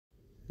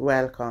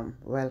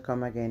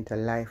Welcome again to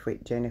Life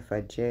with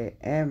Jennifer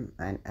JM,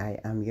 and I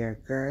am your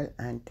girl,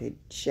 Auntie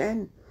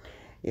Jen.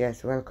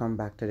 Yes, welcome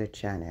back to the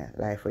channel,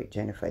 Life with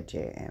Jennifer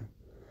JM.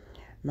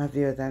 My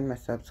viewers and my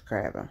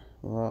subscriber.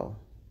 Whoa,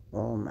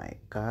 oh my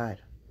God.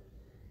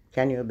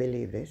 Can you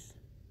believe this?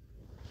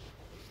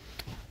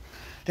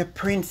 The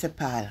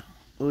principal,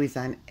 who is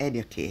an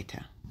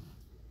educator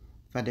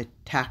for the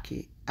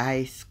Tacky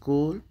High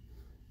School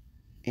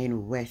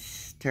in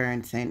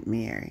Western St.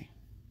 Mary,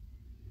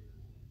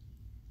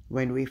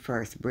 when we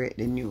first break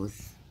the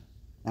news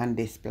on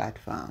this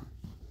platform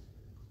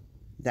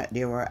that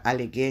there were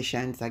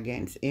allegations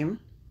against him,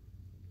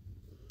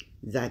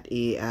 that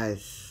he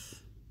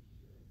has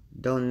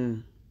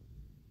done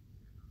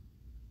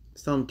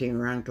something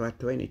wrong to a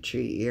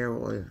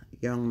 23-year-old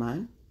young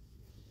man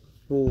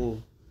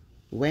who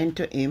went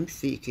to him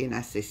seeking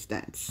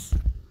assistance,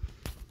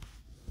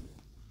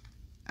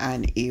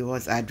 and he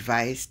was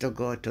advised to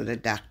go to the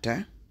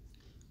doctor,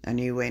 and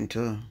he went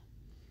to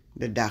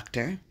the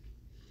doctor,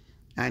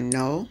 and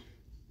now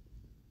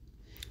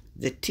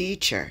the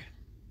teacher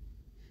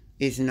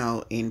is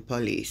now in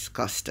police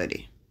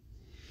custody.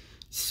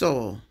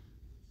 So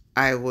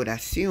I would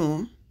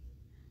assume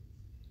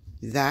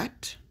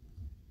that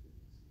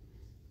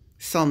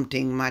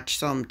something matched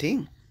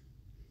something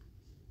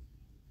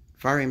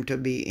for him to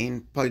be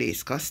in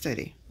police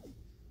custody.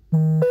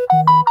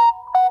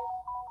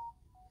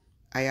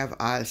 I have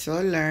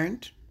also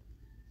learned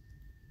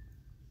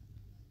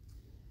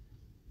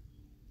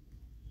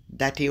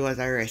that he was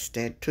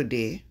arrested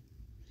today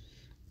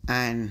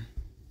and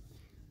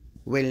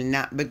will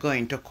not be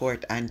going to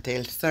court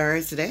until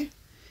Thursday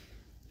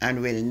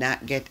and will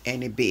not get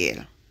any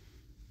bail.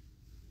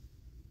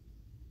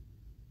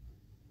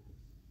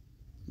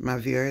 My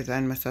viewers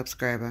and my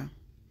subscriber,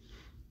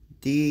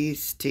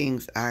 these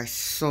things are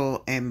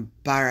so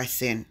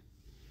embarrassing.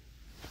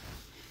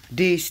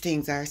 These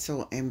things are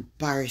so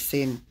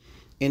embarrassing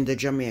in the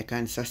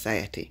Jamaican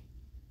society.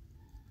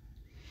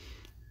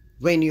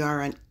 When you are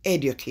an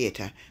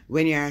educator,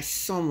 when you are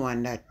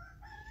someone that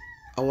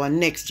our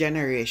next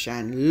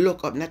generation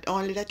look up, not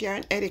only that you're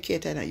an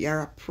educator,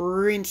 you're a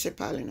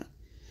principal, you know.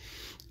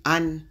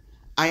 And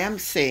I am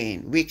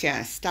saying we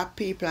can't stop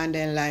people and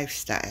their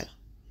lifestyle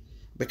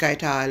because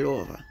it's all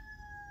over.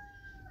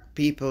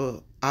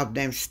 People have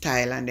them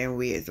style and them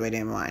ways what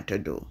they want to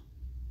do.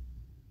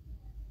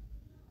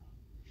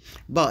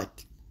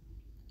 But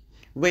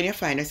when you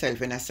find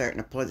yourself in a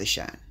certain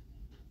position,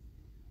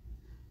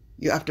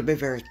 you have to be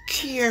very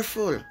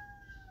careful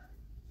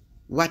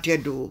what you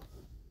do,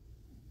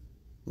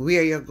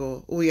 where you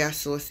go, who you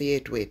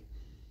associate with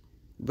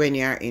when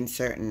you are in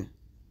certain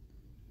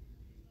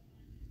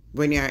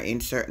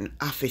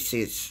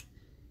offices.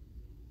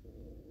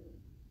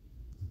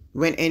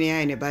 When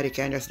anybody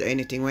can just do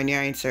anything, when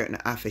you're in certain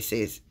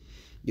offices,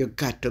 you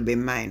got to be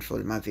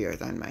mindful, my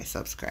viewers and my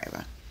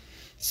subscriber.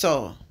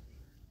 So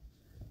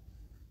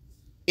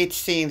it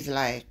seems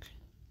like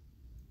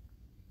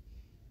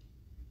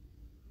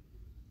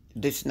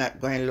this not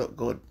going to look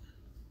good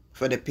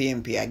for the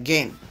PNP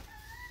again.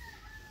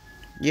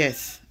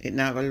 Yes, it's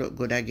not going to look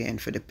good again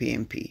for the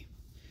PNP.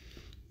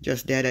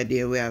 Just the other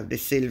day we have the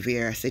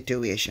Sylvia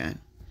situation.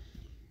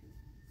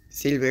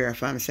 Sylvia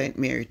from St.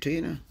 Mary too,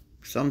 you know.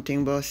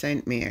 Something about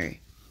St. Mary.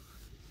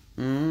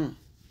 And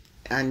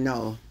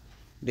now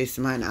this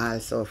man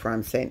also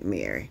from St.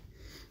 Mary.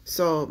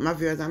 So my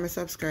viewers and my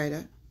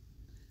subscriber,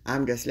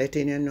 I'm just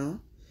letting you know.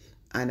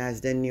 And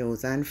as the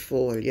news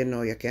unfold, you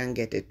know, you can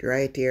get it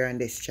right here on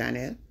this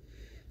channel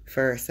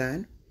first.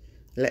 And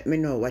let me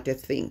know what you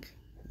think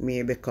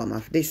may become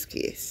of this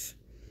case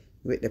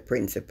with the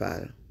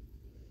principal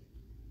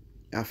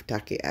of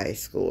Tacky High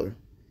School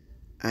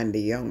and the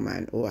young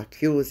man who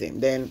accused him.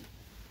 Then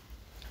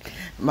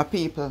my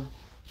people,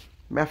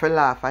 I have to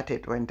laugh at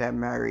it when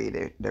time I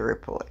read the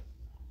report.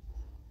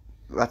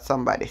 What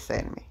somebody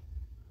sent me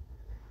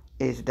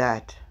is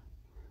that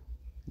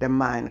the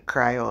man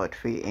cry out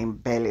for him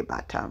belly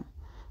bottom.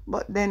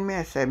 But then me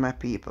I say, my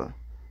people,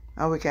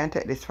 and we can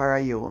take this for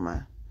a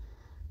humor.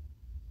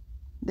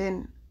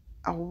 Then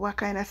what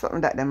kind of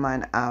something that the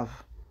man have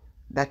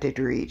that it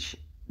reach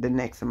the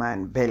next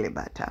man belly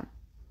bottom?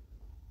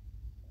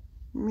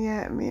 Me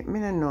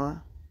no know.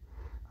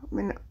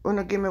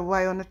 Wanna give me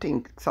why you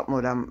think something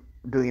what I'm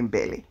doing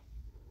belly?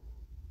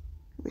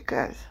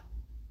 Because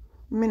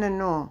me no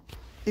know.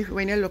 If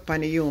when you look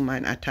on the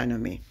human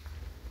autonomy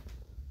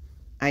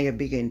and you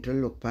begin to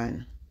look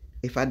on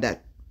if at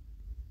that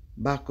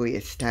Bascoe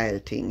style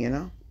thing, you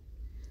know,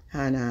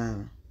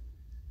 and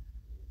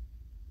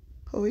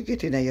how we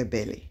get in your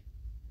belly?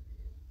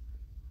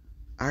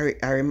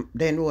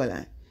 Then hold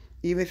on.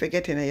 Even if you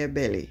get in your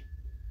belly,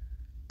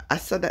 I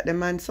saw that the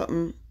man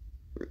something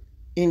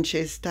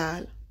inches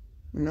tall.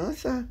 No,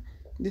 sir.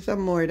 This is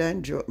more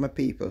than joke, my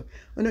people.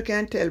 You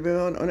can tell me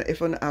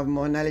if you have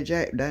more knowledge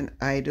than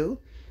I do.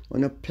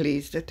 You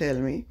please to tell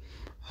me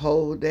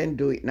how then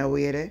do it in a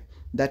way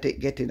that it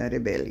get in the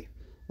belly.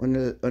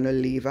 You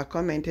leave a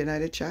comment in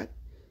the chat.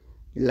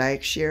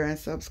 Like, share and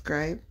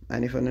subscribe.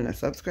 And if you don't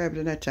subscribe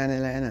to the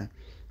channel,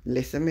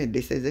 Listen me,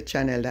 this is the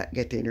channel that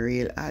getting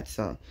real hot,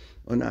 so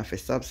you have to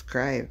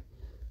subscribe.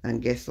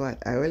 And guess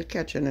what? I will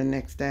catch you the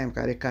next time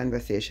because the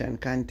conversation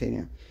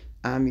continue.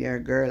 I'm your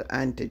girl,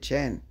 Auntie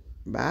Chen.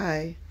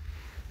 Bye.